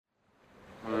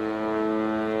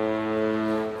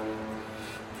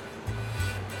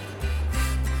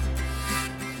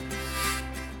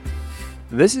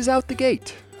This is Out the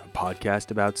Gate, a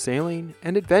podcast about sailing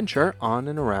and adventure on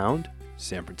and around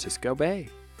San Francisco Bay.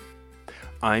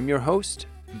 I'm your host,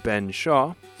 Ben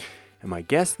Shaw, and my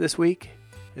guest this week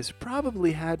has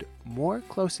probably had more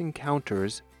close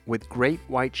encounters with great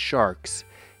white sharks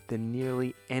than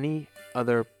nearly any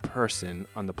other person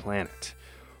on the planet.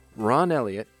 Ron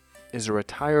Elliott is a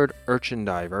retired urchin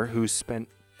diver who's spent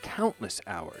countless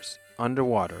hours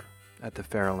underwater at the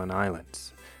Farallon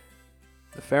Islands.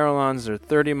 The Farallons are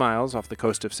 30 miles off the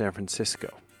coast of San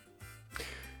Francisco.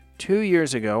 2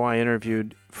 years ago, I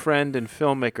interviewed friend and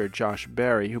filmmaker Josh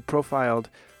Berry, who profiled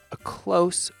a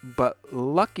close but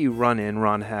lucky run-in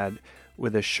Ron had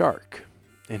with a shark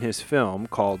in his film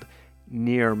called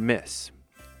Near Miss.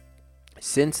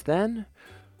 Since then,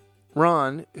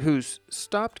 Ron, who's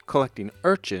stopped collecting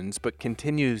urchins but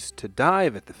continues to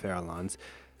dive at the Farallons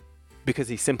because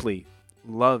he simply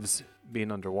loves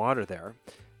being underwater there,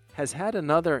 has had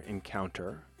another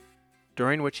encounter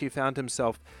during which he found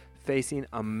himself facing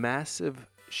a massive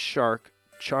shark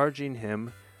charging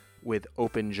him with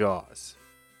open jaws.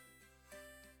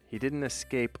 He didn't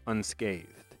escape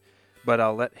unscathed, but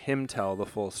I'll let him tell the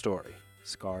full story,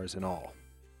 scars and all.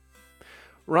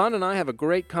 Ron and I have a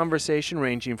great conversation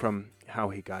ranging from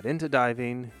how he got into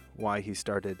diving, why he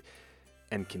started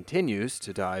and continues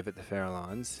to dive at the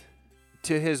Farallons,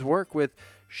 to his work with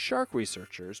shark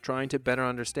researchers trying to better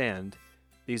understand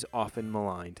these often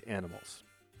maligned animals.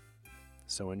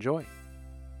 So enjoy.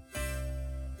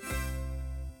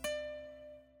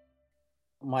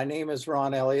 My name is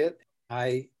Ron Elliott.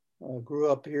 I grew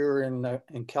up here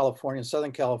in California,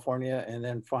 Southern California, and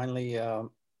then finally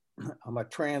I'm a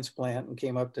transplant and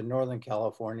came up to Northern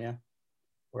California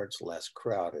where it's less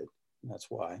crowded. That's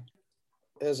why.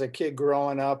 As a kid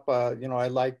growing up, I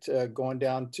liked going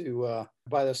down to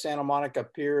by the Santa Monica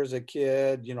Pier as a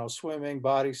kid, swimming,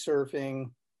 body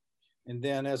surfing. And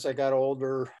then as I got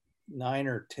older, 9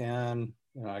 or 10,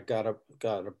 I got a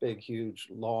big, huge,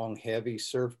 long, heavy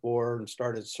surfboard and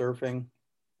started surfing.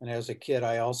 And as a kid,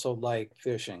 I also liked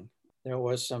fishing. There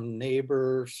was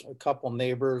a couple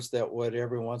neighbors that would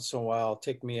every once in a while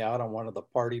take me out on one of the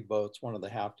party boats, one of the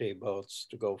half-day boats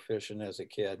to go fishing as a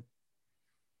kid.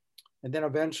 And then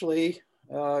eventually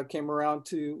came around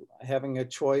to having a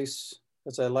choice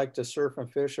because I like to surf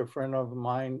and fish. A friend of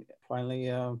mine finally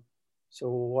said,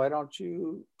 well, why don't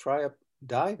you try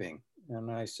diving? And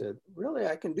I said, really,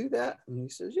 I can do that? And he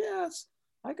says, yes,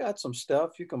 I got some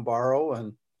stuff you can borrow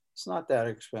and it's not that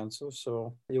expensive.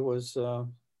 So it was a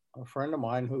friend of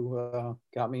mine who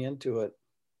got me into it.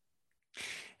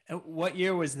 What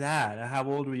year was that? How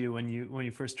old were you when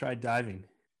you first tried diving?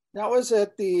 That was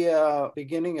at the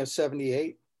beginning of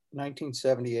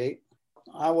 1978.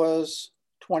 I was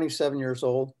 27 years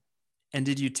old. And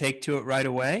did you take to it right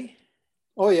away?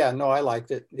 Oh, yeah. No, I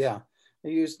liked it. Yeah. I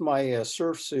used my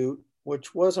surf suit,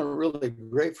 which wasn't really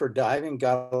great for diving,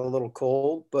 got a little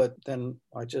cold, but then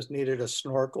I just needed a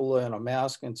snorkel and a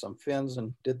mask and some fins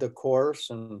and did the course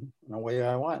and away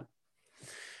I went.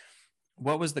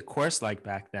 What was the course like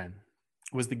back then?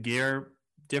 Was the gear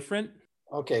different?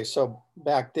 Okay, so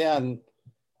back then,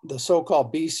 the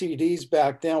so-called BCDs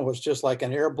back then was just like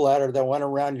an air bladder that went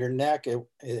around your neck. It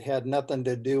had nothing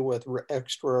to do with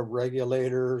extra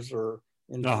regulators or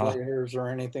inflators or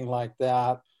anything like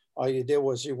that. All you did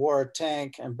was you wore a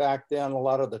tank, and back then a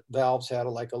lot of the valves had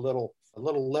like a little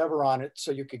lever on it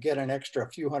so you could get an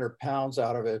extra few hundred pounds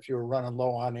out of it if you were running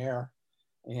low on air.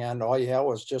 And all you had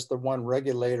was just the one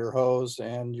regulator hose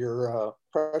and your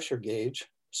pressure gauge.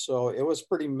 So it was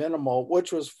pretty minimal,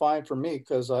 which was fine for me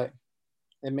because it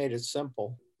made it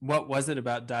simple. What was it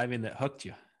about diving that hooked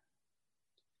you?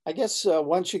 I guess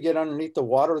once you get underneath the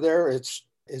water there, it's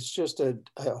just a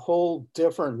whole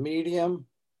different medium.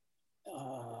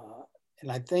 And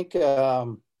I think it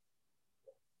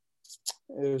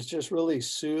was just really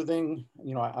soothing.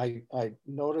 I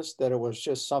noticed that it was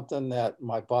just something that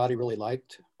my body really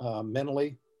liked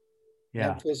mentally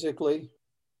and physically.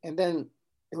 And then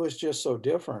it was just so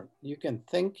different. You can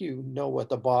think you know what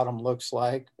the bottom looks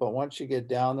like, but once you get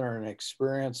down there and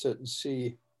experience it and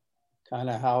see kind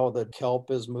of how the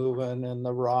kelp is moving and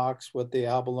the rocks with the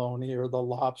abalone or the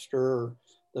lobster or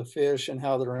the fish and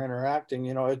how they're interacting,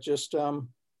 it just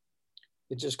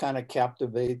kind of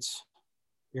captivates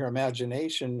your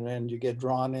imagination and you get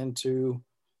drawn into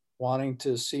wanting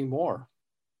to see more.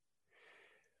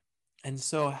 And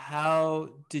so how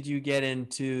did you get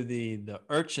into the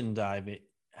urchin diving?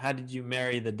 How did you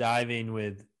marry the diving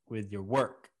with your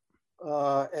work?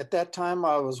 At that time,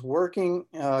 I was working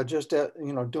just at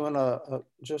doing a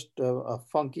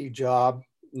funky job,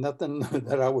 nothing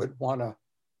that I would want to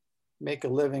make a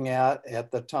living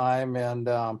at the time, and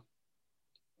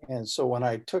And so when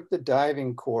I took the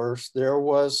diving course, there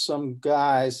was some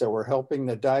guys that were helping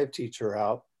the dive teacher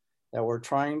out that were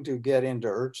trying to get into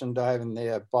urchin diving. They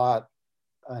had bought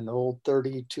an old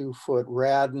 32-foot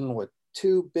Radden with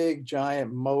two big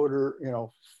giant motor,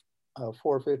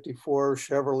 454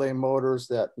 Chevrolet motors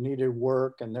that needed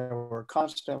work, and they were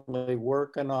constantly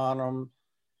working on them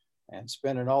and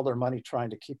spending all their money trying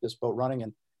to keep this boat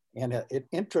running. And it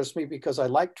interests me because I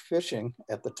liked fishing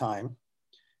at the time.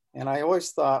 And I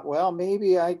always thought, well,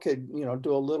 maybe I could,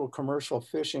 do a little commercial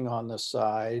fishing on the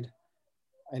side.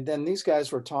 And then these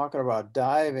guys were talking about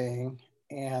diving.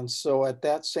 And so at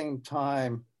that same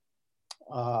time,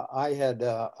 I had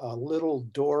a little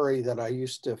dory that I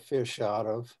used to fish out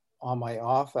of on my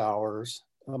off hours,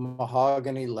 a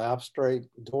mahogany lap straight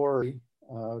dory,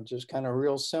 just kind of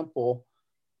real simple,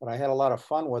 but I had a lot of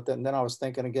fun with it. And then I was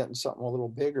thinking of getting something a little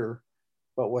bigger.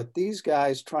 But what these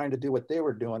guys trying to do what they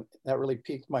were doing, that really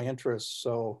piqued my interest.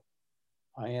 So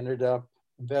I ended up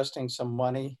investing some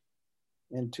money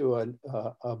into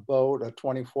a boat, a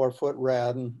 24-foot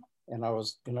Radden, and I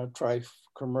was going to try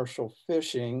commercial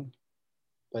fishing.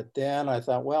 But then I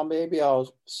thought, well, maybe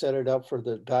I'll set it up for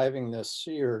the diving this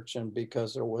sea urchin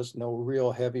because there was no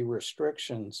real heavy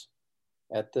restrictions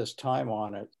at this time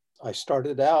on it. I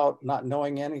started out not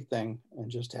knowing anything and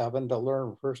just having to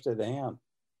learn first at hand.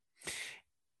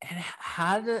 And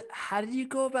how did you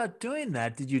go about doing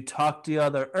that? Did you talk to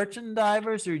other urchin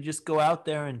divers, or you just go out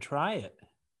there and try it?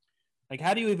 Like,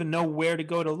 how do you even know where to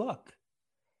go to look?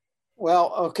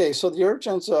 Well, okay, so the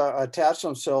urchins attach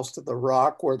themselves to the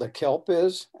rock where the kelp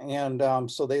is, and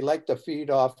so they like to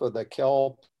feed off of the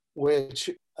kelp,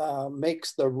 which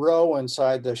makes the roe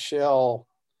inside the shell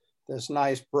this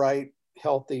nice, bright,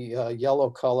 healthy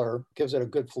yellow color, gives it a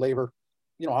good flavor.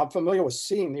 I'm familiar with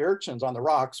seeing the urchins on the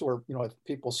rocks where, if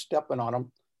people stepping on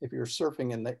them, if you're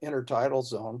surfing in the intertidal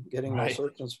zone, getting Right. those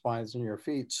urchin spines in your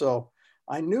feet. So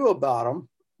I knew about them,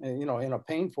 in a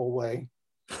painful way.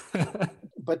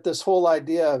 But this whole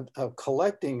idea of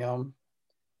collecting them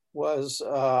was,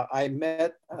 I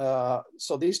met,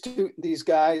 so these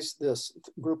guys, this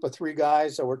group of three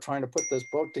guys that were trying to put this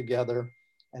boat together,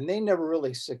 and they never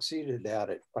really succeeded at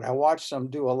it. But I watched them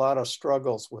do a lot of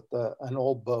struggles with an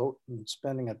old boat and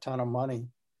spending a ton of money.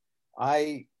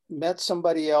 I met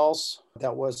somebody else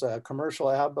that was a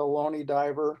commercial abalone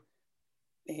diver,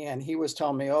 and he was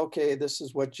telling me, okay, this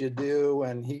is what you do.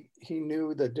 And he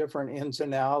knew the different ins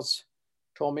and outs,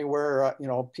 told me where,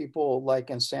 people like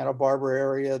in Santa Barbara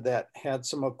area that had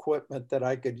some equipment that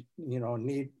I could,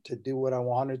 need to do what I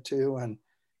wanted to.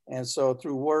 And so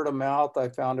through word of mouth, I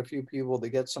found a few people to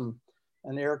get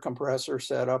an air compressor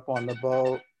set up on the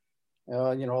boat,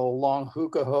 a long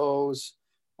hookah hose,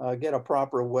 get a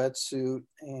proper wetsuit,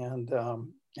 and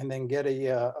then get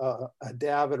a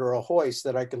davit or a hoist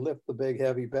that I could lift the big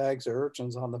heavy bags of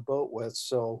urchins on the boat with.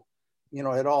 So,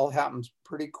 it all happens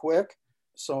pretty quick.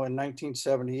 So in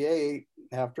 1978,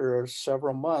 after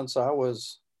several months, I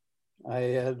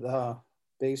had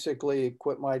basically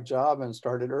quit my job and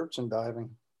started urchin diving.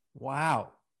 Wow.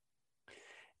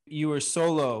 You were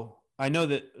solo. I know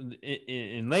that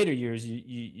in later years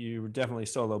you were definitely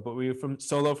solo, but were you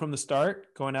solo from the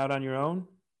start, going out on your own?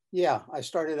 Yeah, I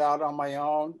started out on my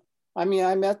own. I mean,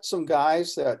 I met some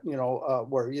guys that,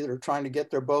 were either trying to get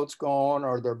their boats going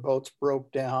or their boats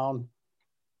broke down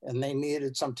and they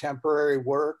needed some temporary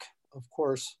work. Of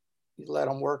course, you let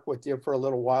them work with you for a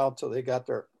little while till they got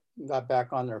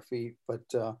back on their feet. But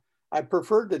I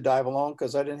preferred to dive alone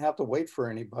because I didn't have to wait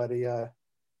for anybody. I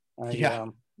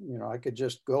could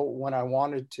just go when I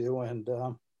wanted to. And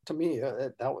to me,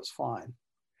 that was fine.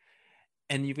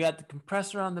 And you've got the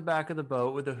compressor on the back of the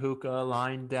boat with a hookah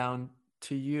lying down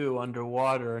to you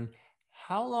underwater. And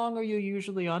how long are you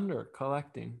usually under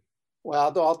collecting? Well,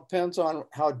 it all depends on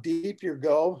how deep you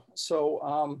go.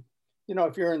 So,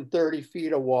 if you're in 30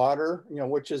 feet of water,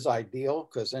 which is ideal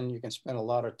because then you can spend a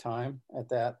lot of time at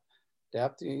that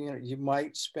depth. You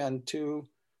might spend 2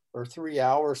 or 3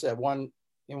 hours in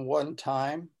one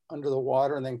time under the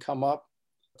water and then come up,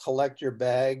 collect your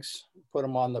bags, put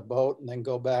them on the boat, and then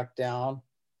go back down.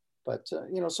 But,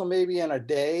 so maybe in a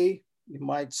day, you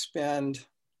might spend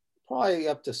probably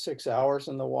up to 6 hours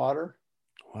in the water.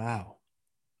 Wow.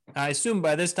 I assume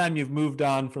by this time you've moved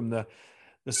on from the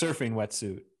surfing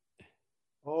wetsuit.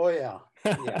 Oh, yeah.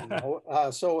 Yeah.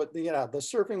 So, the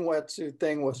surfing wetsuit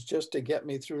thing was just to get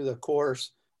me through the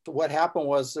course. What happened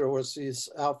was there was this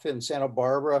outfit in Santa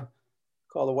Barbara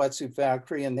called the Wetsuit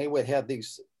Factory, and they would have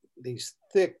these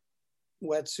thick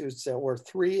wetsuits that were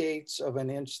 3/8 of an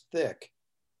inch thick.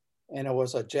 And it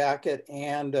was a jacket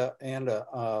and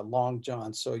a long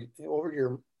john. So over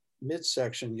your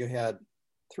midsection, you had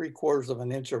 3/4 of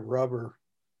an inch of rubber,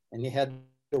 and you had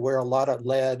to wear a lot of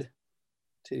lead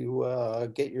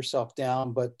to get yourself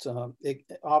down, but it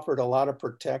offered a lot of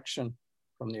protection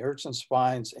from the urchin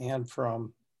spines and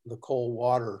from the cold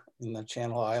water in the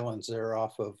Channel Islands there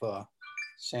off of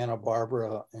Santa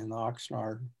Barbara and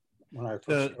Oxnard. When I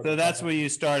first so that's where you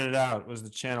started out, was the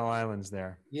Channel Islands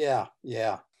there. Yeah,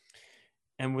 yeah.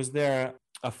 And was there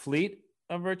a fleet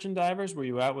of urchin divers? Were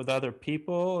you out with other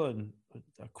people and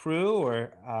a crew?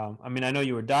 Or, I mean, I know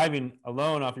you were diving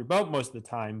alone off your boat most of the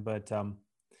time, but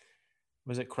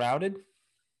was it crowded?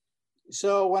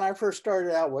 So when I first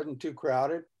started out, it wasn't too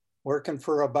crowded, working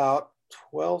for about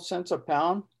 12 cents a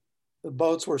pound. The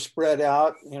boats were spread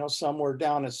out, some were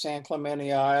down at San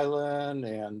Clemente Island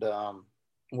and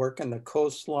working the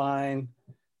coastline,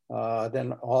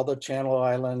 then all the Channel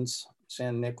Islands,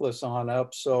 San Nicolas on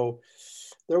up. So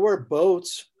there were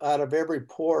boats out of every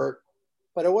port,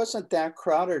 but it wasn't that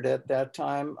crowded at that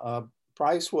time.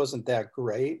 Price wasn't that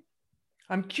great.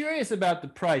 I'm curious about the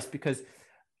price because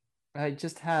I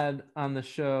just had on the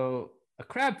show a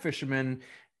crab fisherman.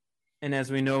 And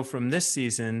as we know from this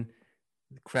season,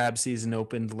 the crab season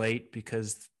opened late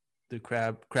because the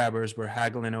crabbers were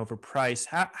haggling over price.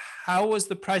 How was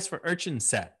the price for urchin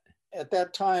set? At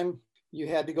that time, you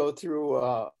had to go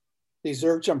through these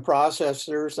urchin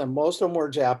processors, and most of them were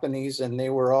Japanese, and they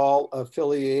were all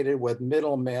affiliated with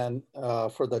middlemen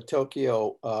for the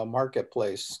Tokyo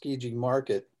marketplace, Tsukiji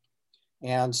Market.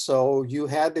 And so you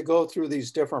had to go through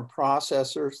these different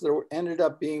processors. There ended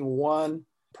up being one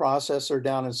processor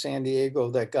down in San Diego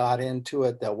that got into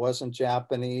it that wasn't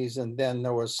Japanese. And then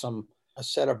there was a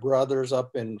set of brothers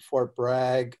up in Fort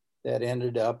Bragg that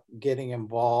ended up getting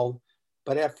involved.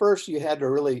 But at first you had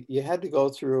to go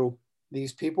through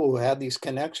these people who had these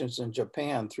connections in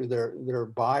Japan through their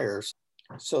buyers.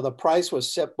 So the price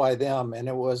was set by them, and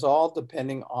it was all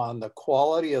depending on the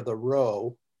quality of the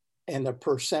roe and the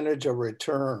percentage of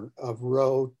return of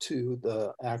roe to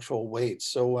the actual weight.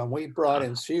 So when we brought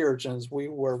in sea urchins, we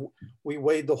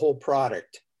weighed the whole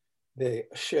product, the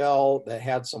shell that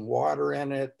had some water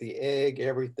in it, the egg,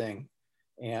 everything.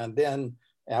 And then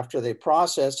after they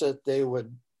process it, they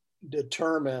would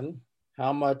determine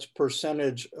how much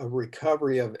percentage of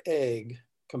recovery of egg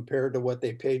compared to what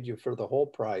they paid you for the whole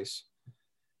price.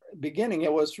 Beginning,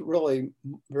 it was really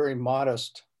very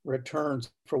modest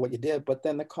returns for what you did, but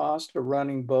then the cost of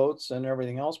running boats and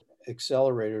everything else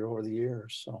accelerated over the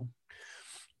years. So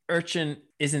urchin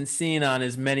isn't seen on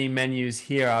as many menus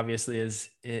here, obviously,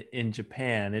 as in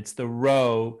Japan. It's the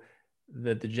roe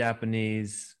that the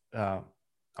Japanese are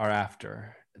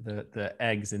after, the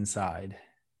eggs inside.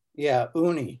 Yeah,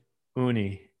 uni.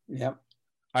 Uni. Yep.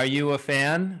 Are you a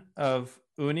fan of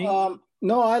uni?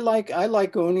 No, I like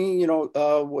uni.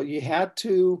 Well, you had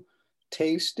to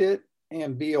taste it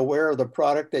and be aware of the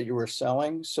product that you were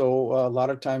selling. So a lot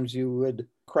of times you would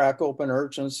crack open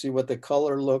urchins, see what the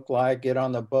color looked like, get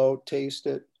on the boat, taste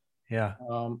it. Yeah.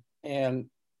 And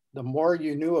the more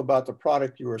you knew about the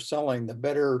product you were selling, the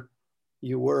better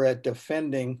you were at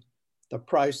defending the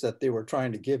price that they were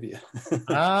trying to give you.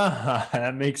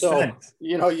 That makes sense.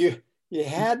 You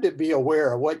had to be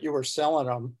aware of what you were selling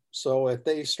them. So if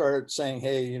they started saying,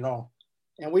 hey,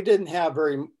 and we didn't have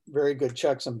very, very good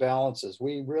checks and balances.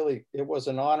 It was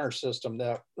an honor system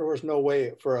that there was no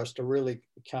way for us to really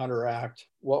counteract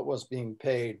what was being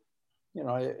paid.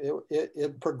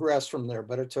 It progressed from there,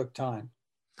 but it took time.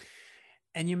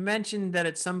 And you mentioned that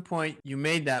at some point you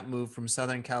made that move from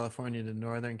Southern California to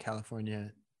Northern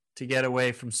California to get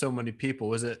away from so many people.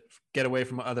 Was it get away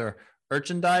from other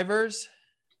urchin divers?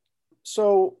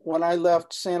 So when I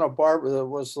left Santa Barbara, that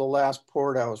was the last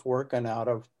port I was working out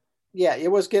of. Yeah,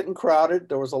 it was getting crowded.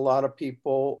 There was a lot of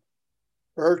people.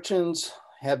 Urchins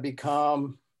had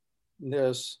become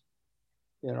this,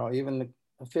 even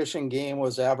the fishing game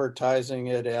was advertising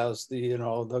it as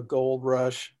the gold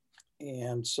rush.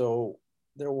 And so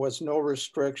there was no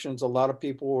restrictions. A lot of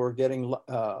people were getting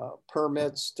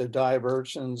permits to dive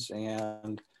urchins,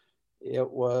 and it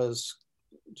was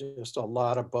just a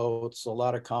lot of boats, a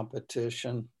lot of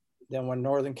competition. Then when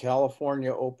Northern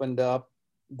California opened up,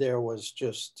 there was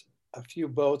just a few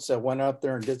boats that went up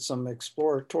there and did some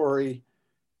exploratory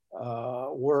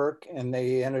work, and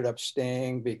they ended up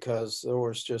staying because there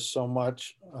was just so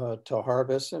much to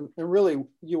harvest. And really,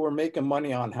 you were making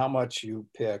money on how much you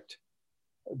picked.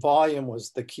 Volume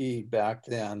was the key back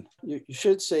then. You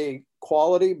should say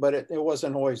quality, but it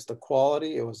wasn't always the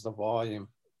quality, it was the volume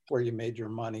where you made your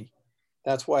money.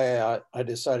 That's why I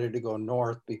decided to go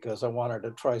north, because I wanted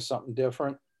to try something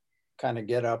different, kind of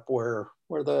get up where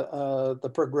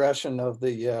the progression of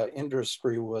the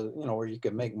industry was, where you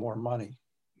could make more money.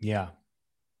 Yeah.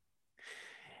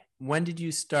 when did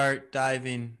you start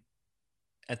diving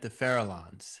at the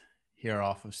Farallones here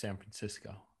off of San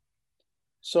Francisco?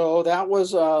 So that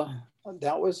was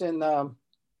in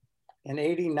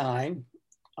 '89.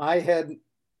 I had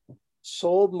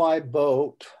sold my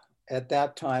boat at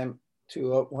that time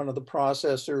to one of the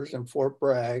processors in Fort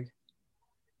Bragg,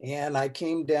 and I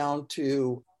came down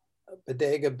to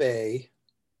Bodega Bay.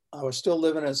 I was still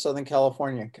living in Southern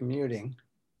California, commuting,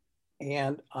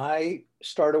 and I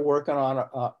started working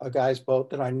on a guy's boat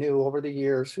that I knew over the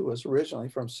years who was originally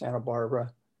from Santa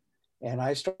Barbara. And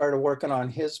I started working on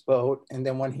his boat. And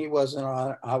then when he wasn't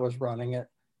on it, I was running it.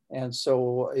 And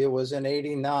so it was in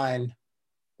 '89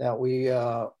 that we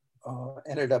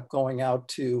ended up going out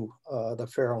to the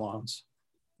Farallones.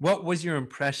 What was your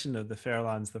impression of the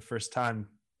Farallones the first time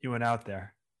you went out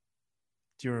there?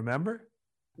 Do you remember?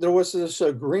 There was this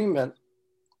agreement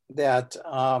that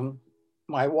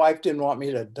my wife didn't want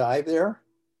me to dive there.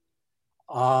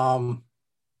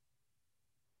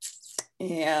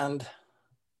 And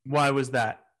why was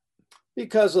that?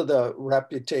 Because of the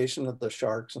reputation of the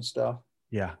sharks and stuff.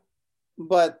 Yeah.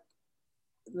 But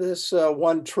this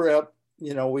one trip,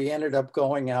 we ended up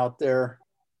going out there.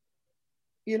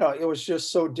 It was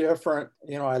just so different.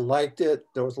 I liked it.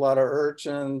 There was a lot of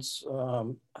urchins.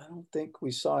 I don't think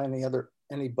we saw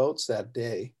any boats that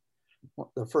day.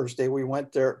 The first day we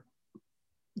went there,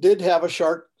 did have a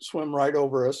shark swim right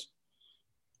over us.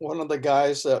 One of the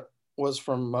guys that was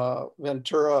from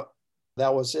Ventura,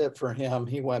 that was it for him.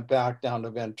 He went back down to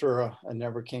Ventura and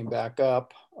never came back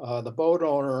up. The boat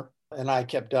owner and I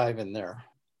kept diving there.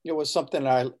 It was something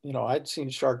I'd seen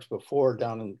sharks before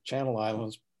down in Channel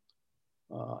Islands.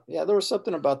 There was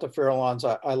something about the Farallones.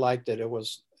 I liked it. It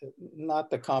was not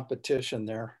the competition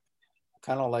there,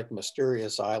 kind of like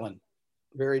Mysterious Island.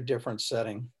 Very different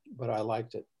setting, but I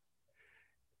liked it.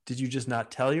 Did you just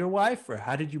not tell your wife, or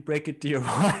how did you break it to your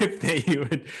wife that you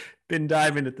had been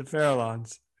diving at the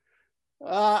Farallones?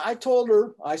 I told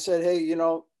her, I said, hey,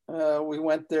 we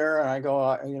went there and I go,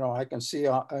 I can see,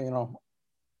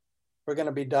 we're going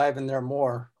to be diving there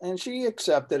more. And she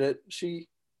accepted it. She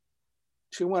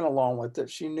went along with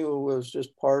it. She knew it was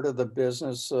just part of the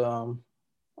business.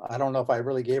 I don't know if I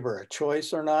really gave her a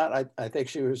choice or not. I think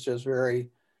she was just very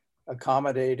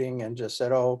accommodating and just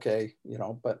said, oh, okay,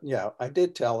 but yeah, I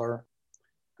did tell her.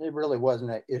 It really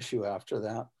wasn't an issue after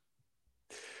that.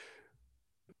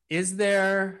 Is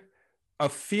there a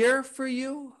fear for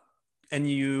you and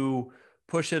you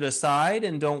push it aside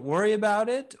and don't worry about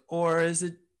it? Or is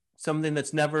it something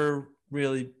that's never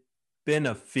really been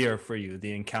a fear for you,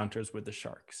 the encounters with the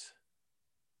sharks?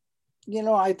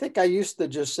 I think I used to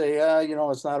just say,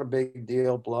 it's not a big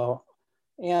deal, blow.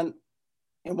 And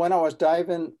when I was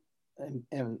diving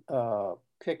and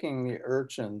picking the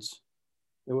urchins,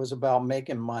 it was about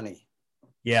making money.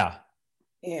 Yeah.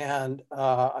 And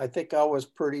I think I was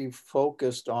pretty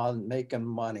focused on making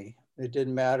money. It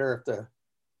didn't matter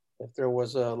if there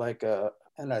was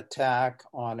an attack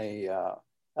on a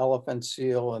elephant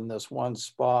seal in this one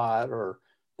spot, or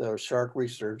the shark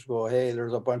research go, hey,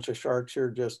 there's a bunch of sharks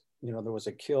here. Just, there was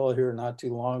a kill here not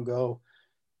too long ago.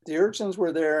 The urchins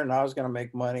were there and I was going to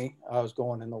make money. I was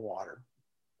going in the water.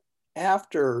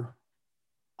 After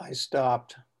I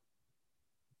stopped,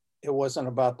 it wasn't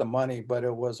about the money, but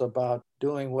it was about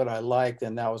doing what I liked.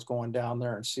 And that was going down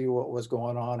there and see what was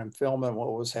going on and filming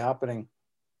what was happening.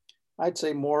 I'd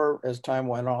say more as time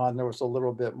went on, there was a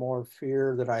little bit more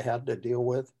fear that I had to deal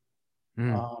with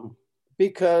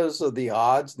because of the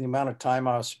odds, the amount of time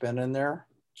I was spending there,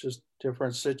 just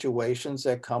different situations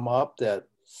that come up that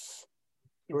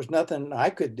there was nothing I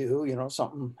could do,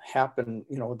 something happened,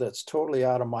 that's totally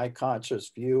out of my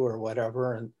conscious view or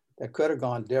whatever, and that could have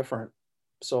gone different.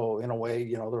 So in a way,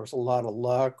 there was a lot of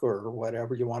luck or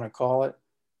whatever you want to call it.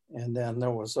 And then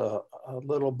there was a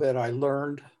little bit I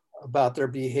learned about their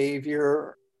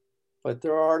behavior, but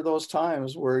there are those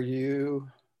times where you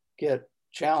get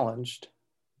challenged.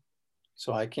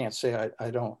 So I can't say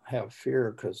I don't have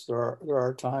fear, because there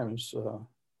are times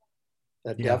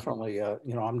that definitely,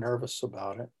 I'm nervous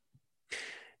about it.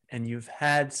 And you've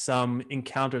had some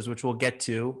encounters, which we'll get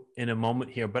to in a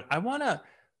moment here, but I want to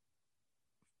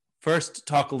first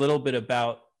talk a little bit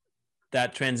about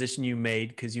that transition you made,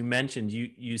 because you mentioned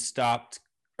you stopped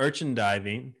urchin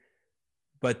diving,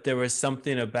 but there was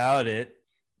something about it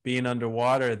being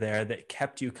underwater there that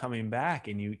kept you coming back,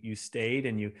 and you stayed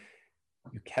and you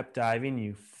kept diving,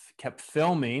 you kept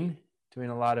filming,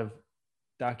 doing a lot of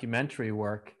documentary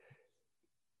work.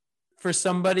 For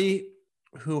somebody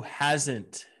who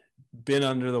hasn't been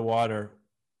under the water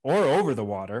or over the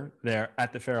water there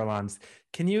at the Farallones,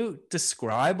 can you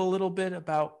describe a little bit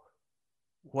about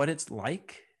what it's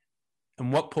like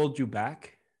And what pulled you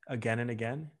back again and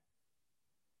again?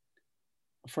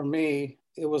 For me,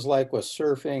 it was like with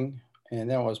surfing, and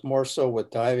then it was more so with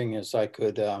diving, is I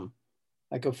could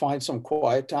find some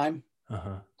quiet time.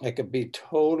 Uh-huh. I could be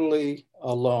totally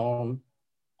alone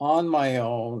on my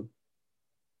own.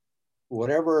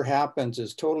 Whatever happens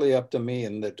is totally up to me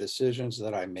and the decisions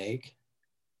that I make.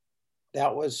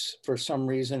 That was, for some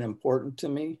reason, important to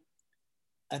me.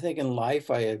 I think in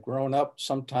life, I had grown up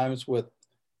sometimes with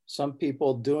some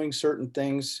people doing certain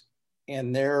things,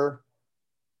 and their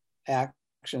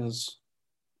actions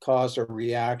caused a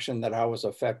reaction that I was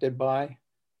affected by.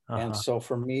 And so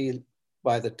for me,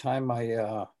 by the time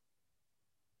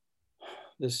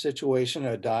the situation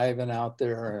of diving out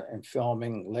there and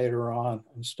filming later on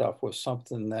and stuff was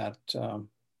something that,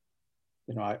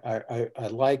 I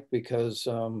liked, because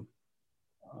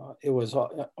it was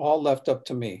all left up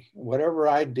to me. Whatever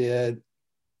I did,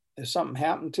 if something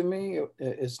happened to me,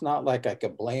 it's not like I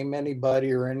could blame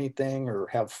anybody or anything or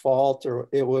have fault, or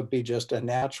it would be just a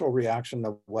natural reaction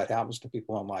to what happens to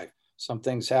people in life. Some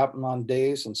things happen on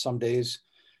days, and some days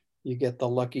you get the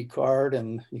lucky card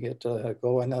and you get to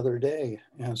go another day.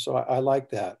 And so I like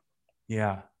that.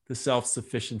 Yeah, the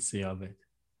self-sufficiency of it.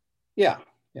 Yeah.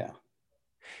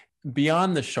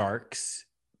 Beyond the sharks,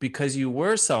 because you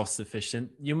were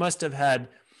self-sufficient, you must have had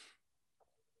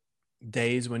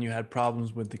days when you had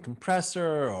problems with the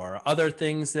compressor or other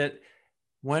things that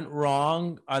went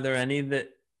wrong. Are there any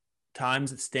times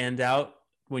that stand out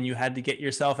when you had to get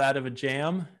yourself out of a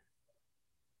jam?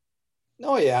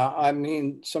 Oh yeah. I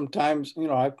mean, sometimes,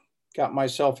 I got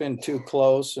myself in too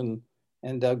close and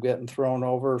end up getting thrown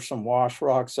over some wash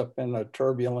rocks up in a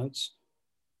turbulence,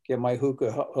 get my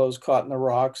hookah hose caught in the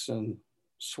rocks and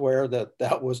swear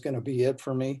that was going to be it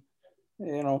for me.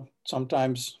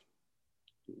 Sometimes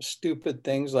stupid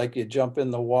things like you jump in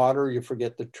the water, you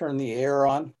forget to turn the air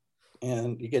on,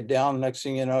 and you get down, next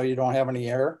thing you know, you don't have any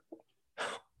air.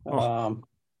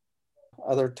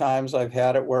 Other times I've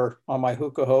had it where on my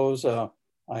hookah hose,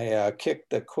 I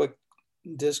kicked the quick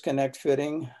disconnect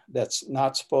fitting that's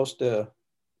not supposed to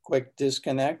quick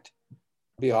disconnect,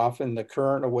 be off in the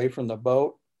current away from the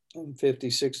boat in 50,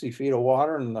 60 feet of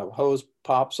water, and the hose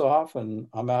pops off and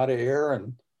I'm out of air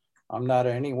and I'm not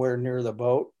anywhere near the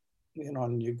boat,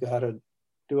 and you got to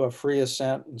do a free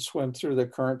ascent and swim through the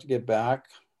current to get back.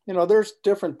 There's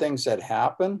different things that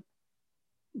happen,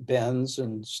 bends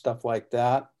and stuff like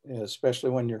that, especially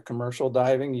when you're commercial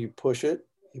diving. You push it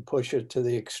to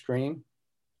the extreme,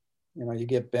 you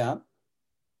get bent,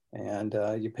 and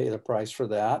you pay the price for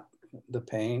that, the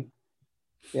pain.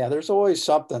 Yeah, there's always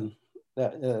something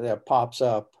that pops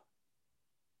up,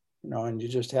 and you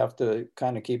just have to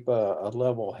kind of keep a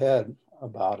level head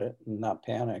about it and not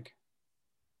panic.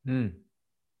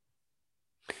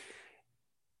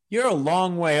 You're a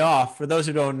long way off. For those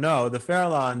who don't know, the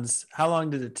Farallones, how long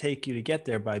did it take you to get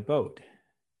there by boat?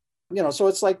 So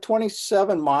it's like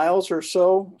 27 miles or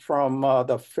so from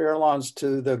the Farallones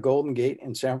to the Golden Gate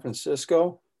in San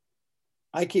Francisco.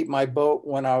 I keep my boat,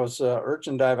 when I was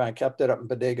urchin diving, I kept it up in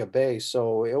Bodega Bay.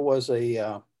 So it was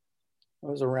around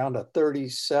a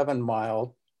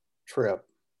 37-mile trip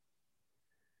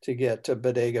to get to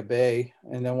Bodega Bay.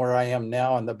 And then where I am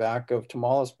now in the back of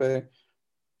Tomales Bay,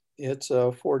 it's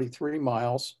 43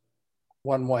 miles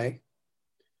one way.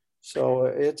 So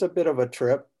it's a bit of a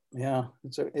trip. Yeah,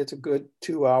 it's a good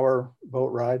 2-hour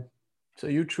boat ride. So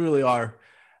you truly are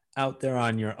out there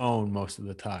on your own most of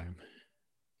the time.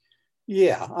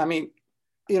 Yeah, I mean,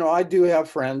 I do have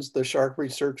friends, the shark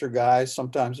researcher guys,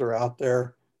 sometimes they're out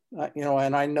there,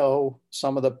 and I know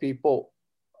some of the people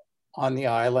on the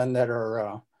island that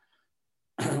are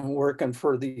working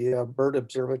for the Bird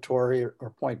Observatory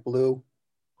or Point Blue.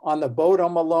 On the boat,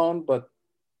 I'm alone, but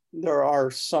there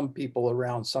are some people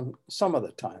around some of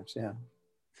the times, yeah.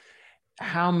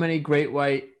 How many great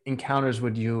white encounters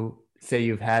would you say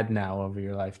you've had now over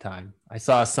your lifetime? I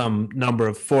saw some number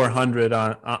of 400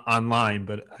 online,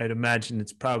 but I'd imagine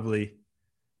it's probably,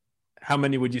 how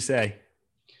many would you say?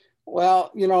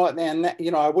 Well,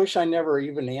 I wish I never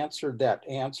even answered that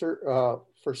answer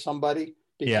for somebody,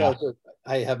 because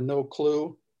I have no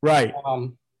clue. Right.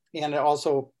 And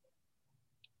also,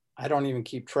 I don't even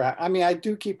keep track. I mean, I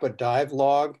do keep a dive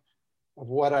log of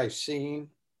what I've seen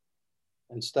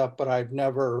and stuff, but I've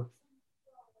never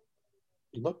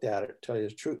looked at it, to tell you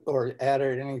the truth, or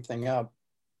added anything up.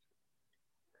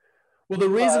 Well, the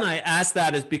reason I ask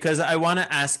that is because I want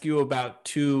to ask you about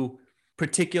two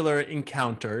particular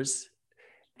encounters.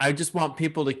 I just want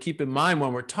people to keep in mind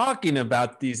when we're talking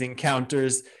about these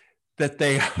encounters that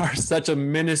they are such a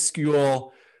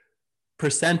minuscule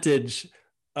percentage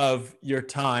of your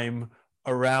time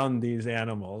around these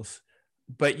animals.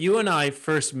 but you and I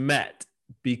first met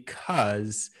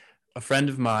because a friend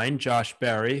of mine, Josh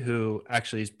Berry, who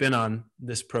actually has been on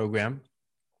this program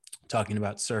talking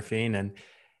about surfing,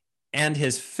 and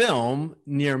his film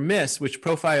Near Miss, which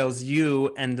profiles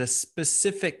you and the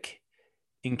specific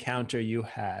encounter you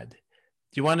had.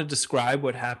 Do you want to describe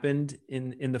what happened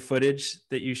in the footage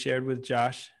that you shared with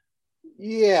Josh?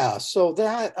 Yeah, so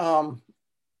that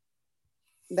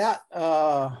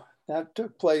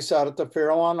took place out at the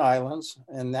Farallon Islands,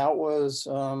 and that was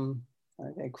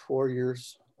I think 4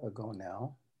 years ago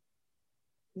now.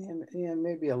 Yeah,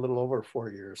 maybe a little over 4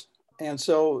 years. And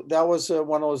so that was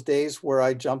one of those days where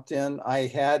I jumped in. I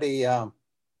had a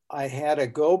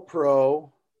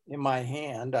GoPro in my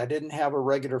hand. I didn't have a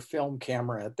regular film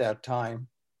camera at that time.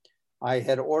 I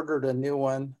had ordered a new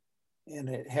one and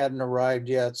it hadn't arrived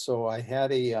yet. So I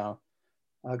had a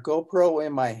GoPro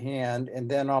in my hand, and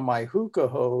then on my hookah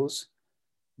hose,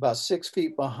 about 6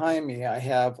 feet behind me, I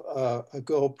have a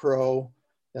GoPro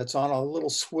that's on a little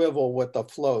swivel with the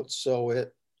floats. So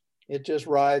it just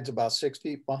rides about 6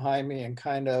 feet behind me, and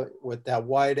kind of with that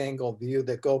wide angle view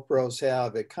that GoPros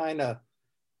have, it kind of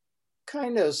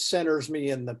centers me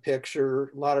in the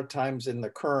picture. A lot of times in the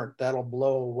current, that'll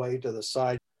blow away to the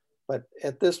side. But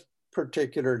at this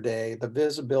particular day, the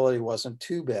visibility wasn't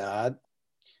too bad.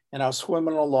 And I was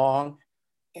swimming along.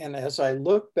 And as I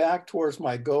looked back towards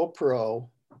my GoPro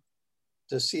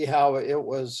to see how it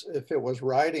was, if it was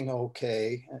riding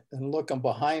okay, and looking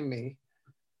behind me,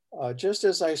 just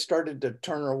as I started to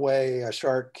turn away, a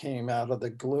shark came out of the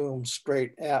gloom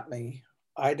straight at me.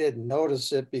 I didn't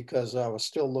notice it because I was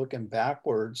still looking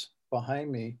backwards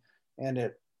behind me, and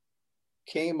it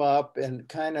came up and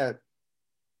kind of,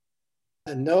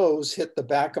 the nose hit the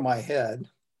back of my head.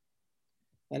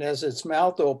 And as its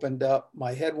mouth opened up,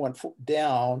 my head went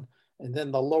down, and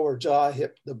then the lower jaw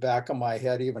hit the back of my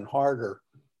head even harder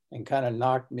and kind of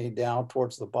knocked me down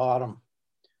towards the bottom.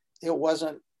 It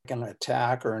wasn't an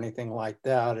attack or anything like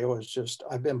that. It was just,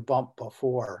 I've been bumped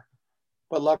before.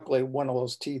 But luckily, one of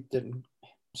those teeth didn't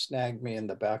snag me in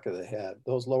the back of the head.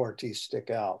 Those lower teeth stick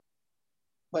out.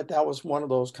 But that was one of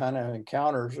those kind of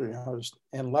encounters,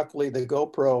 and luckily the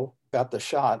GoPro got the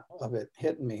shot of it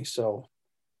hitting me. So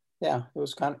yeah, it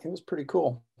was pretty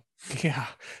cool. Yeah.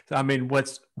 I mean,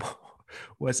 what's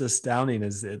astounding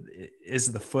is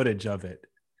the footage of it.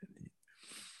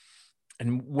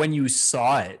 And when you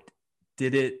saw it,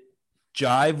 did it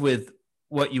jive with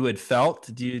what you had felt?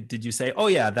 Did you say, "Oh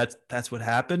yeah, that's what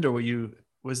happened," or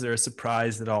was there a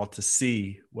surprise at all to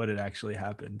see what had actually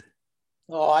happened?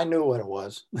 Oh, I knew what it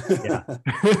was. Yeah.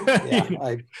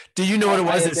 Yeah. Do you know what it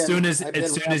was as soon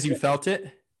as you felt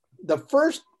it? The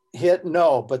first hit,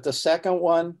 no, but the second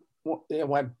one, it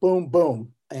went boom,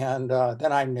 boom. And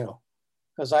then I knew,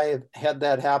 because I had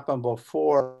that happen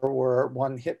before, where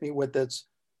one hit me with its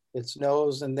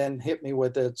nose and then hit me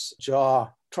with its jaw,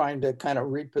 trying to kind of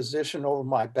reposition over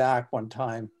my back one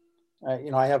time.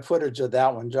 I have footage of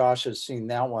that one. Josh has seen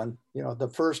that one. The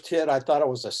first hit, I thought it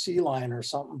was a sea lion or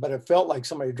something, but it felt like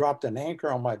somebody dropped an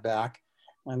anchor on my back.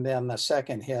 And then the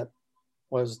second hit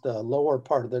was the lower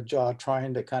part of the jaw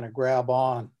trying to kind of grab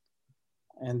on.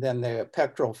 And then the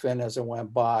pectoral fin, as it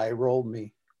went by, rolled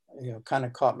me, kind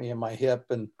of caught me in my hip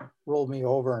and rolled me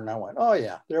over. And I went, oh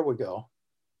yeah, there we go.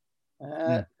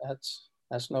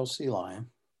 That's no sea lion.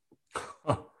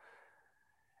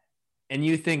 And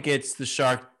you think it's the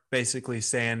shark basically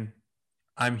saying,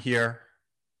 I'm here?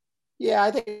 Yeah,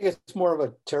 I think it's more of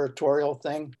a territorial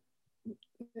thing.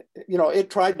 It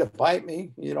tried to bite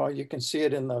me. You can see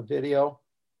it in the video.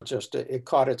 Just it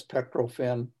caught its pectoral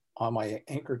fin on my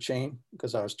anchor chain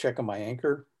because I was checking my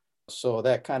anchor. So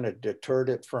that kind of deterred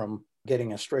it from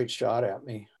getting a straight shot at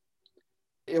me.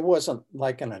 It wasn't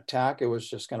like an attack. It was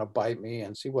just going to bite me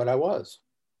and see what I was.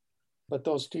 But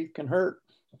those teeth can hurt.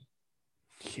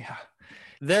 Yeah.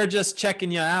 They're just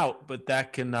checking you out, but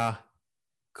that can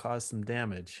cause some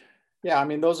damage. Yeah, I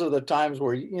mean, those are the times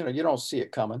where, you don't see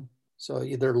it coming. So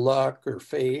either luck or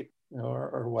fate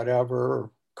or whatever,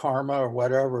 or karma or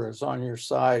whatever is on your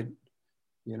side.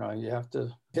 You have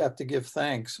to give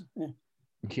thanks.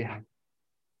 Yeah.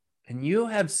 And you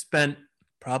have spent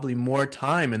probably more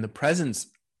time in the presence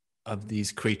of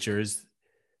these creatures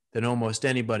than almost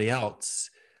anybody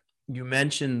else. You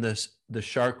mentioned the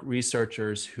shark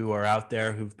researchers who are out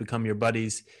there who've become your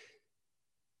buddies.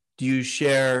 Do you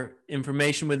share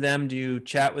information with them? Do you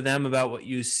chat with them about what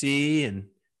you see and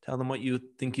tell them what you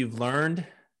think you've learned?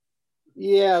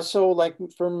 Yeah, so like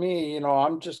for me,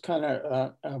 I'm just kind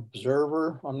of an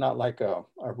observer. I'm not like a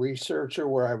researcher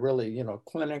where I really,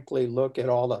 clinically look at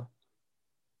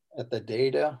at the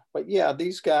data. But yeah,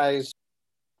 these guys,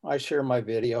 I share my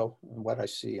video and what I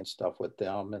see and stuff with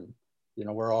them. And,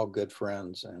 we're all good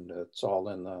friends, and it's all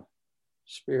in the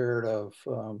spirit of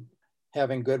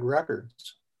having good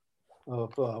records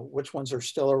of which ones are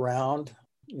still around,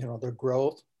 their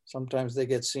growth. Sometimes they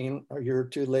get seen a year or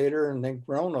two later and they've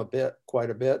grown quite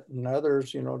a bit. And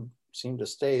others, seem to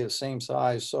stay the same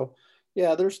size. So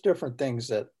yeah, there's different things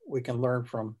that we can learn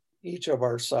from each of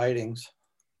our sightings.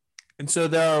 And so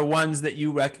there are ones that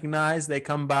you recognize, they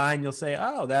come by and you'll say,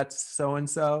 oh, that's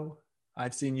so-and-so.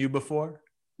 I've seen you before.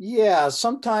 Yeah,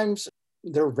 sometimes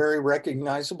they're very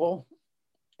recognizable.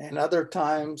 And other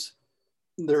times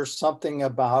there's something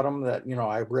about them that,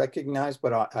 I recognize,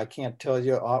 but I can't tell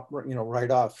you,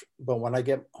 right off. But when I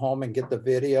get home and get the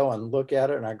video and look at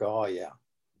it and I go, oh yeah,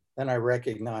 then I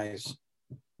recognize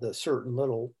the certain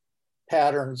little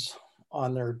patterns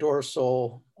on their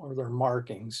dorsal or their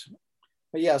markings.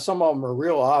 But yeah, some of them are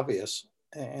real obvious,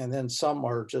 and then some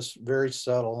are just very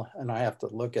subtle, and I have to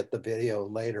look at the video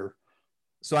later.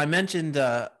 So I mentioned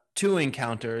two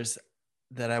encounters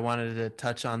that I wanted to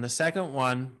touch on. The second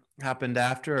one happened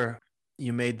after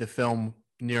you made the film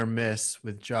Near Miss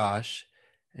with Josh,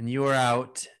 and you were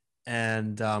out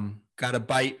and got a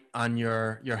bite on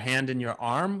your hand and your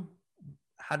arm.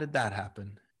 How did that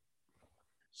happen?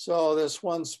 So this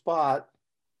one spot,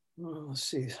 let's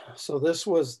see. So this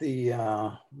was the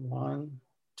 1,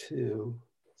 2,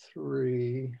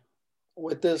 3,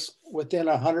 within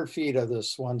 100 feet of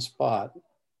this one spot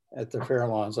at the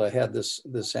Fairlawns, I had this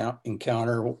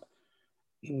encounter.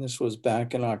 And this was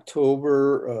back in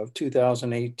October of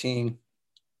 2018.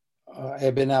 I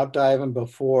had been out diving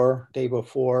before,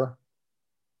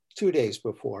 2 days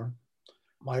before.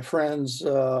 My friends,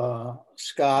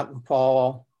 Scott and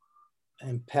Paul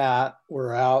and Pat,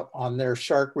 were out on their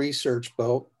shark research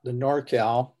boat, the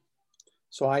NorCal.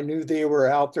 So I knew they were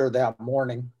out there that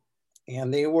morning,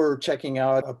 and they were checking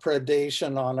out a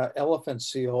predation on an elephant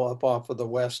seal up off of the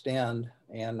west end.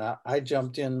 And I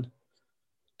jumped in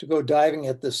to go diving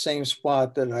at the same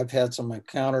spot that I've had some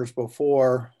encounters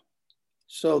before.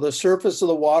 So the surface of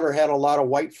the water had a lot of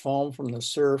white foam from the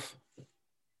surf.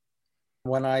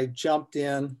 When I jumped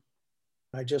in,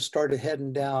 I just started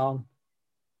heading down.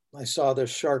 I saw this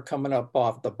shark coming up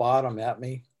off the bottom at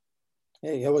me.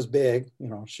 It was big,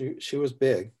 she was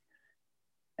big.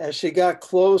 As she got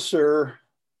closer,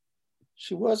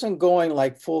 she wasn't going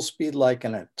like full speed like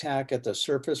an attack at the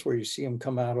surface where you see them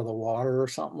come out of the water or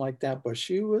something like that, but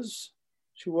she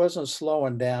wasn't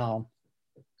slowing down.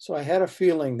 So I had a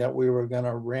feeling that we were going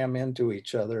to ram into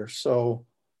each other. So,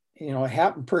 it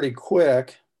happened pretty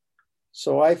quick.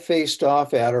 So I faced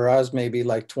off at her. I was maybe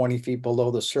like 20 feet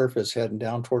below the surface, heading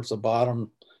down towards the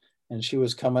bottom, and she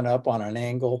was coming up on an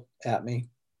angle at me.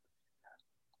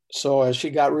 So as she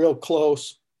got real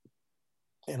close,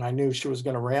 and I knew she was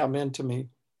going to ram into me,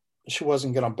 she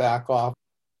wasn't going to back off.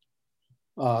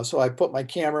 So I put my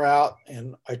camera out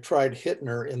and I tried hitting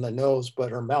her in the nose,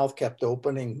 but her mouth kept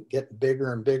opening, getting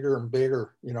bigger and bigger and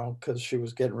bigger, because she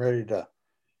was getting ready to,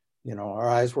 our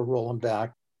eyes were rolling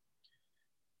back.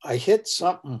 I hit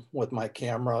something with my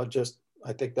camera,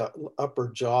 I think the upper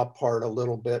jaw part a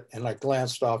little bit, and I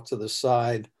glanced off to the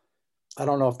side. I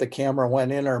don't know if the camera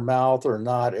went in her mouth or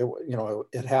not.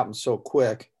 It happened so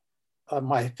quick.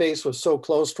 My face was so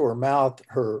close to her mouth,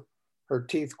 her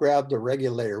teeth grabbed the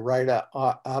regulator right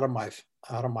out of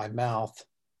my mouth,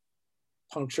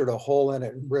 punctured a hole in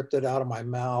it and ripped it out of my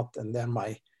mouth. And then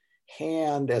my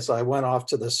hand, as I went off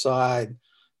to the side,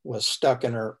 was stuck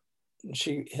in her.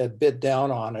 She had bit down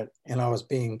on it, and I was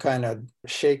being kind of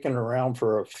shaken around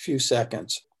for a few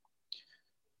seconds.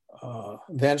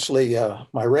 Eventually,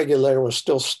 my regulator was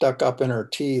still stuck up in her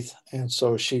teeth, and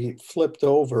so she flipped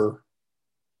over,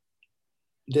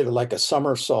 did like a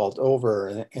somersault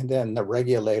over, and then the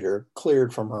regulator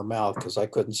cleared from her mouth because I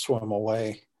couldn't swim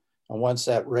away. And once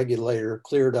that regulator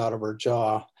cleared out of her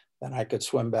jaw, then I could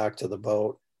swim back to the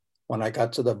boat. When I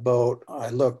got to the boat,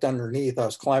 I looked underneath. I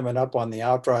was climbing up on the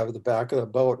outdrive of the back of the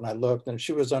boat, and I looked, and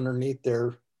she was underneath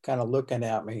there kind of looking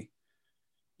at me,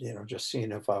 just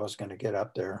seeing if I was going to get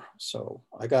up there. So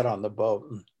I got on the boat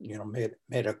and,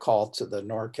 made a call to the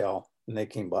NorCal, and they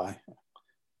came by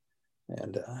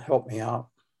and helped me out.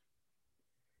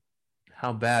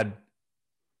 How bad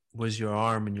was your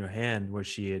arm and your hand where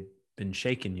she had been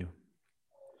shaking you?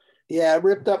 Yeah, I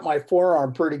ripped up my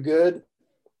forearm pretty good.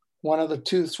 One of the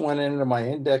tooths went into my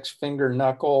index finger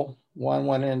knuckle. One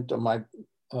went into my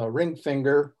ring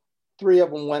finger. 3 of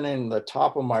them went in the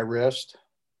top of my wrist.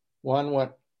 One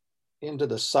went into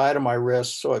the side of my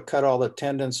wrist. So it cut all the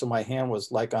tendons. So my hand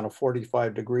was like on a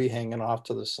 45-degree hanging off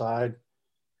to the side.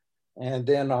 And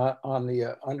then on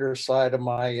the underside of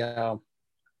my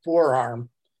forearm,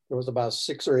 there was about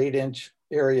 6 or 8 inch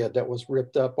area that was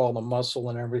ripped up. All the muscle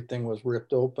and everything was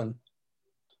ripped open.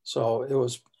 So it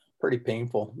was pretty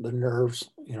painful. The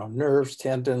nerves, nerves,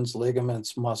 tendons,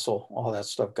 ligaments, muscle, all that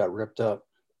stuff got ripped up.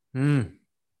 Mm.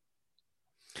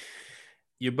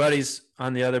 Your buddies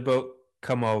on the other boat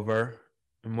come over,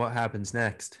 and what happens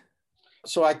next?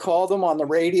 So I called them on the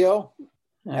radio.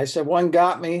 And I said, one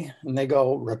got me. And they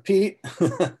go, repeat.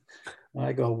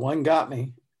 I go, one got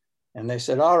me. And they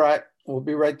said, all right, we'll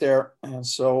be right there. And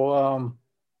so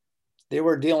they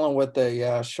were dealing with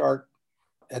a shark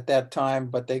at that time,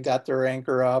 but they got their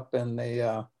anchor up and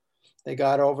they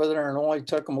got over there, and it only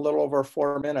took them a little over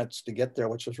 4 minutes to get there,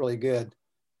 which was really good.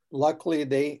 Luckily,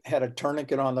 they had a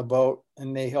tourniquet on the boat,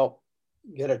 and they helped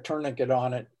get a tourniquet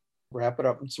on it, wrap it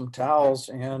up in some towels.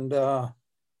 And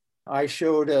I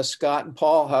showed Scott and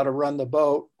Paul how to run the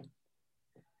boat.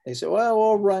 They said, well,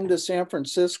 we'll run to San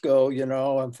Francisco,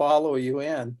 and follow you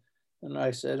in. And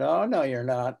I said, oh, no, you're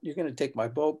not. You're going to take my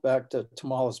boat back to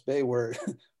Tomales Bay where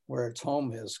its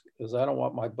home is, because I don't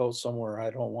want my boat somewhere I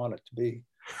don't want it to be.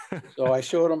 So I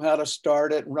showed them how to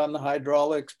start it, run the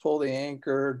hydraulics, pull the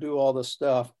anchor, do all the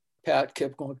stuff. Pat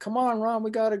kept going, come on, Ron,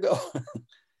 we got to go.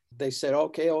 They said,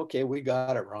 okay, we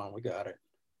got it, Ron, we got it.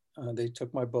 They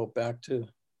took my boat back to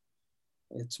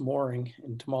its mooring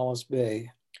in Tomales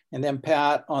Bay. And then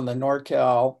Pat on the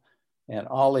NorCal and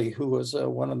Ollie, who was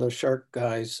one of the shark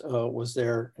guys, was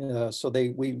there. So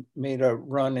we made a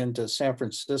run into San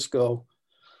Francisco,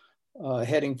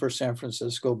 heading for San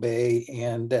Francisco Bay.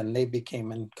 And then they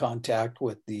became in contact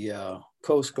with the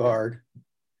Coast Guard.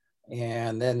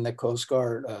 And then the Coast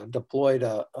Guard deployed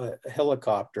a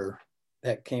helicopter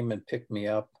that came and picked me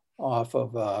up off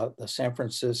of the San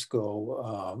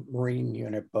Francisco Marine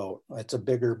Unit boat. It's a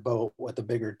bigger boat with a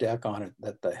bigger deck on it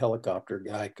that the helicopter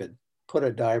guy could put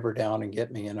a diver down and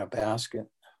get me in a basket.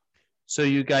 So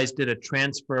you guys did a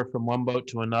transfer from one boat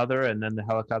to another, and then the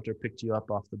helicopter picked you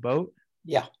up off the boat?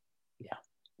 Yeah.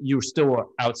 You were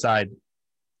still outside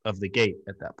of the gate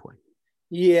at that point?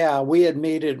 Yeah, we had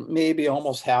made it maybe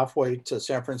almost halfway to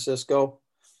San Francisco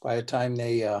by the time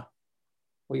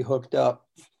we hooked up.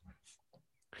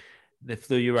 They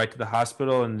flew you right to the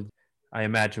hospital, and I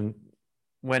imagine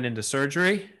went into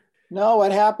surgery? No,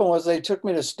 what happened was they took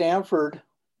me to Stanford,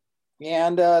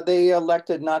 and they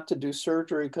elected not to do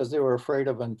surgery because they were afraid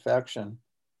of infection.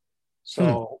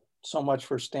 So much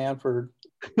for Stanford.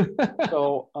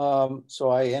 So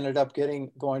I ended up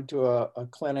going to a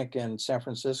clinic in San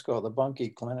Francisco, the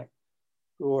Bunke Clinic,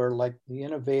 who are like the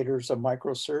innovators of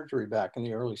microsurgery back in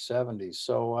the early 70s.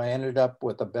 So I ended up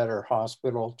with a better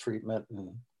hospital treatment and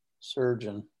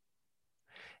surgeon.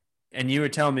 And you were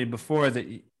telling me before that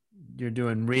you're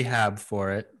doing rehab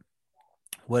for it.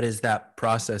 What has that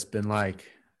process been like?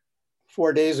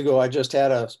 4 days ago, I just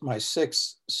had my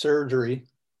 6th surgery.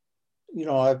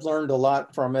 I've learned a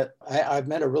lot from it. I've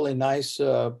met a really nice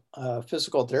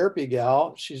physical therapy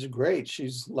gal. She's great.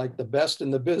 She's like the best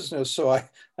in the business. So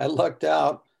I lucked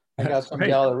out. I got some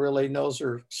gal that really knows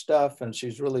her stuff, and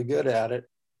she's really good at it.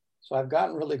 So I've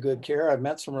gotten really good care. I've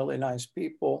met some really nice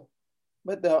people.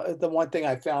 But the one thing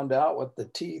I found out with the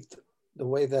teeth, the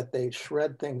way that they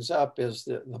shred things up is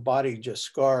that the body just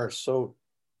scars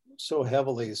so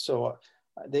heavily. So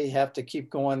they have to keep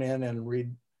going in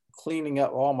and cleaning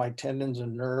up all my tendons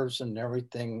and nerves and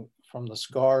everything from the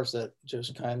scars that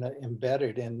just kind of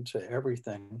embedded into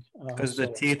everything. Because the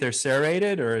teeth are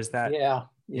serrated, or is that?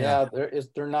 Yeah.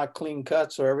 They're not clean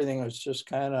cut, so everything is just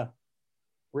kind of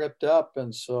ripped up,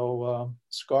 and so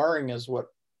scarring is what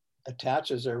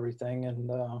attaches everything. And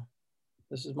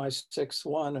this is my 6th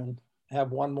one, and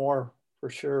have one more for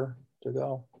sure to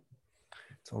go.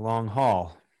 It's a long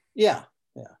haul. Yeah.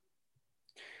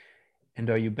 And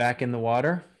are you back in the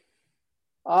water?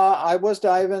 I was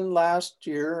diving last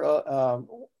year.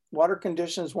 Water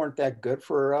conditions weren't that good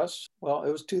for us. Well,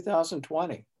 it was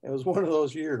 2020. It was one of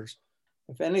those years.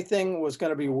 If anything was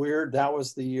going to be weird, that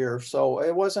was the year. So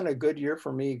it wasn't a good year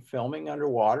for me filming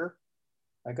underwater.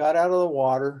 I got out of the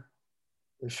water.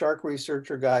 The shark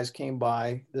researcher guys came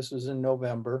by. This was in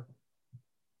November.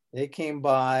 They came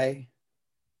by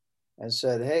and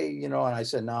said, hey, and I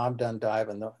said, no, I'm done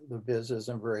diving. The viz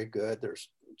isn't very good. There's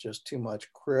just too much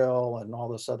krill and all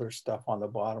this other stuff on the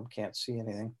bottom. Can't see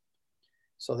anything.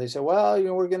 So they said, well,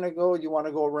 we're going to go. You want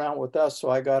to go around with us? So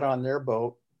I got on their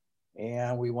boat,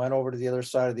 and we went over to the other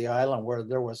side of the island where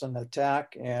there was an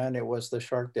attack, and it was the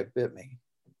shark that bit me.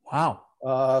 Wow.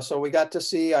 So I got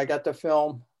to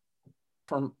film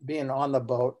from being on the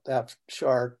boat, that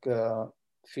shark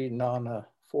feeding on a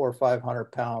 400 or 500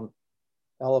 pound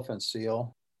elephant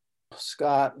seal.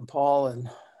 Scott and Paul and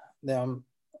them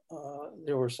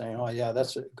they were saying, oh yeah,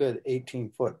 that's a good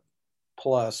 18-foot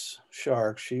plus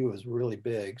shark. She was really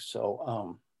big.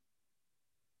 So,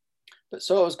 but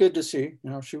so it was good to see,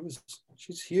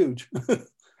 she's huge.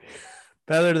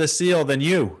 Better the seal than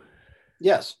you.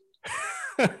 Yes.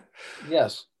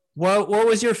 Yes. What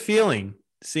was your feeling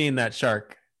seeing that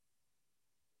shark?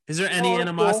 Is there any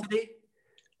animosity? Cool.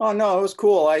 Oh no, it was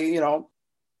cool.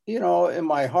 In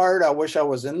my heart, I wish I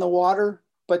was in the water,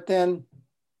 but then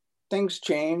things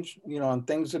change, and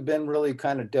things have been really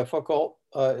kind of difficult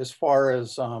as far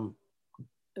as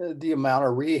the amount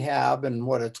of rehab and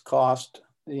what it's cost,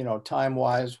 time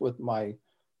wise with my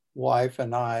wife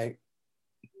and I,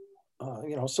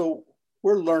 so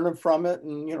we're learning from it.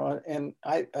 And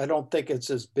I don't think it's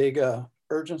as big a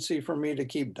urgency for me to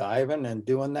keep diving and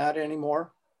doing that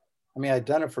anymore. I mean, I've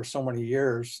done it for so many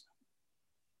years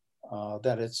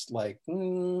that it's like,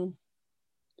 I'll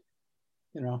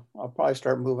probably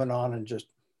start moving on and just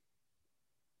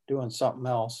doing something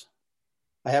else.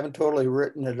 I haven't totally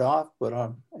written it off,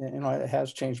 but it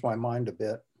has changed my mind a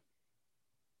bit.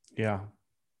 Yeah.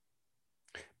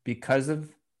 Because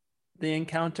of the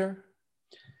encounter?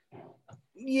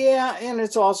 Yeah, and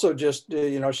it's also just,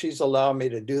 she's allowed me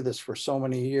to do this for so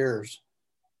many years.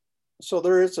 So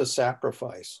there is a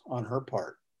sacrifice on her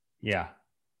part. Yeah.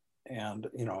 And,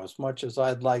 as much as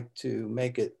I'd like to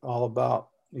make it all about,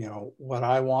 what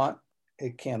I want,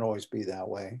 it can't always be that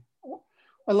way.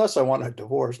 Unless I want a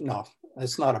divorce. No,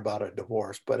 it's not about a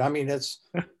divorce. But I mean,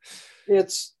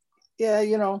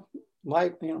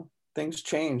 life, things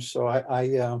change. So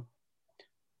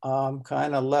I'm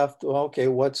kind of left, okay,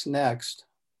 what's next?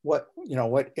 What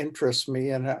interests me,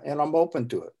 and I'm open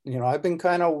to it. I've been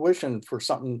kind of wishing for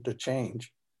something to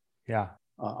change. Yeah.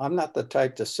 I'm not the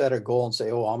type to set a goal and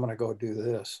say, oh, I'm going to go do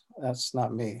this. That's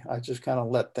not me. I just kind of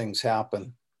let things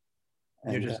happen.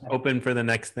 You're just open for the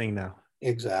next thing now.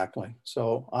 Exactly.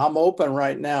 So I'm open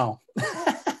right now.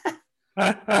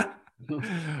 Well,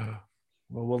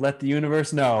 we'll let the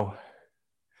universe know.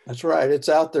 That's right. It's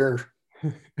out there.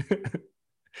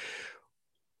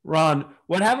 Ron,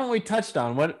 what haven't we touched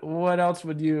on? What else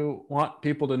would you want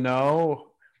people to know?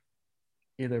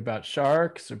 Either about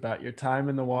sharks, about your time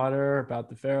in the water, about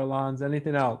the Farallones,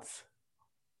 anything else?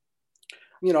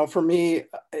 For me,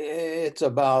 it's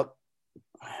about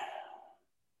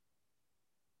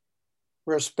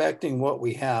respecting what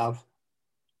we have.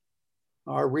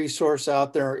 Our resource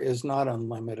out there is not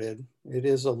unlimited. It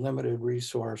is a limited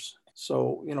resource.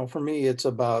 So, for me, it's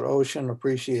about ocean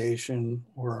appreciation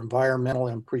or environmental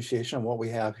appreciation of what we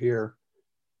have here.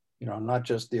 Not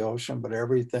just the ocean, but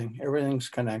everything. Everything's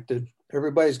connected.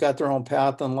 Everybody's got their own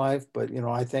path in life, but,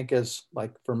 I think as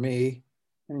like for me,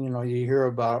 and, you hear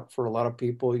about for a lot of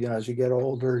people, as you get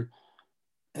older,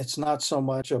 it's not so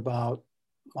much about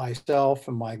myself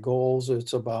and my goals.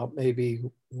 It's about maybe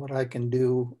what I can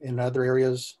do in other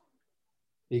areas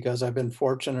because I've been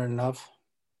fortunate enough.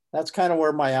 That's kind of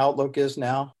where my outlook is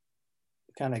now,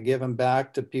 kind of giving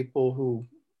back to people who,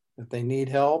 if they need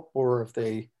help or if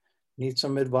they need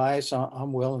some advice,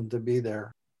 I'm willing to be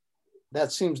there.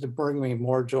 That seems to bring me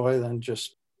more joy than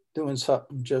just doing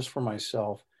something just for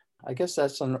myself. I guess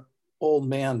that's an old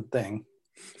man thing.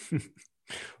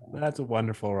 That's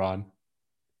wonderful, Ron.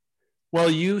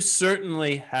 Well, you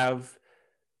certainly have,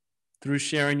 through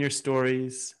sharing your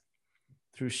stories,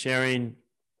 through sharing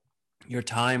your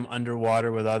time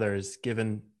underwater with others,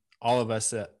 given all of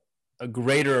us a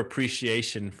greater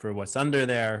appreciation for what's under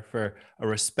there, for a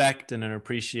respect and an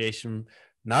appreciation,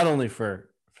 not only for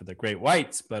the great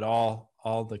whites, but all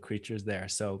the creatures there.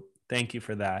 So thank you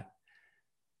for that.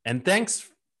 And thanks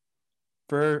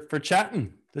for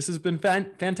chatting. This has been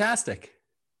fantastic.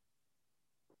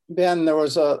 Ben,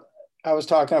 I was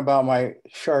talking about my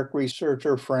shark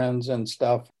researcher friends and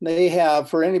stuff. They have,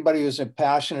 for anybody who's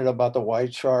passionate about the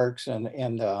white sharks and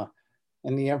the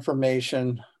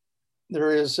information,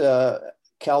 there is a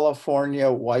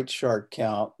California White Shark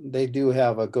Count. They do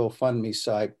have a GoFundMe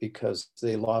site because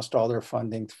they lost all their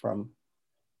funding from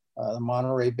the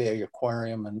Monterey Bay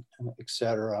Aquarium and et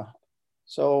cetera.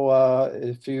 So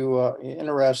if you are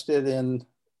interested in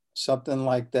something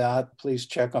like that, please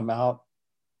check them out.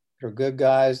 They're good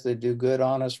guys. They do good,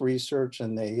 honest research,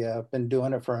 and they have been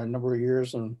doing it for a number of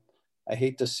years. And I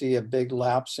hate to see a big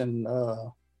lapse in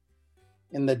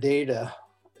the data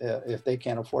if they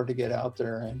can't afford to get out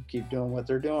there and keep doing what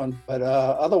they're doing. But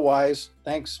otherwise,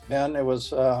 thanks, Ben. It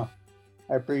was I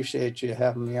appreciate you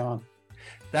having me on.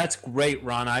 That's great,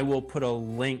 Ron. I will put a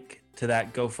link to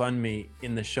that GoFundMe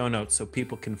in the show notes so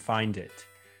people can find it.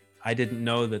 I didn't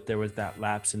know that there was that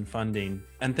lapse in funding.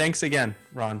 And thanks again,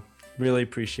 Ron. Really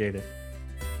appreciate it.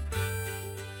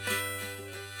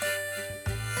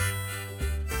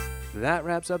 that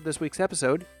wraps up this week's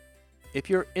episode. If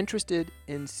you're interested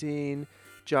in seeing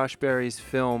Josh Berry's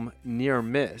film Near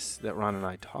Miss that Ron and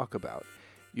I talk about,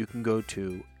 you can go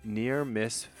to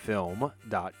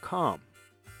nearmissfilm.com.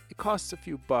 It costs a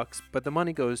few bucks, but the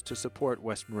money goes to support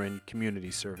West Marin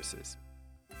Community Services.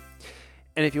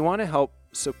 And if you want to help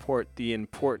support the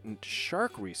important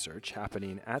shark research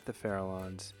happening at the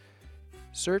Farallones,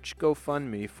 search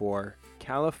GoFundMe for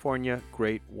California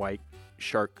Great White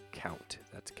Shark Count.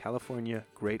 That's California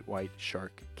Great White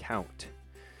Shark Count.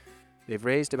 They've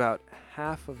raised about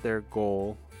half of their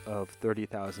goal of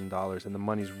 $30,000, and the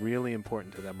money's really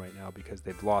important to them right now because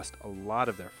they've lost a lot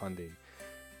of their funding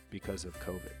because of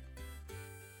COVID.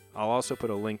 I'll also put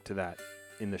a link to that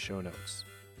in the show notes.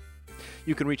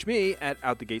 You can reach me at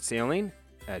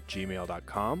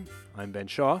outthegatesailing@gmail.com. I'm Ben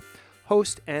Shaw,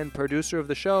 host and producer of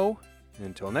the show.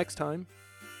 Until next time,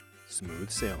 smooth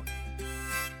sailing.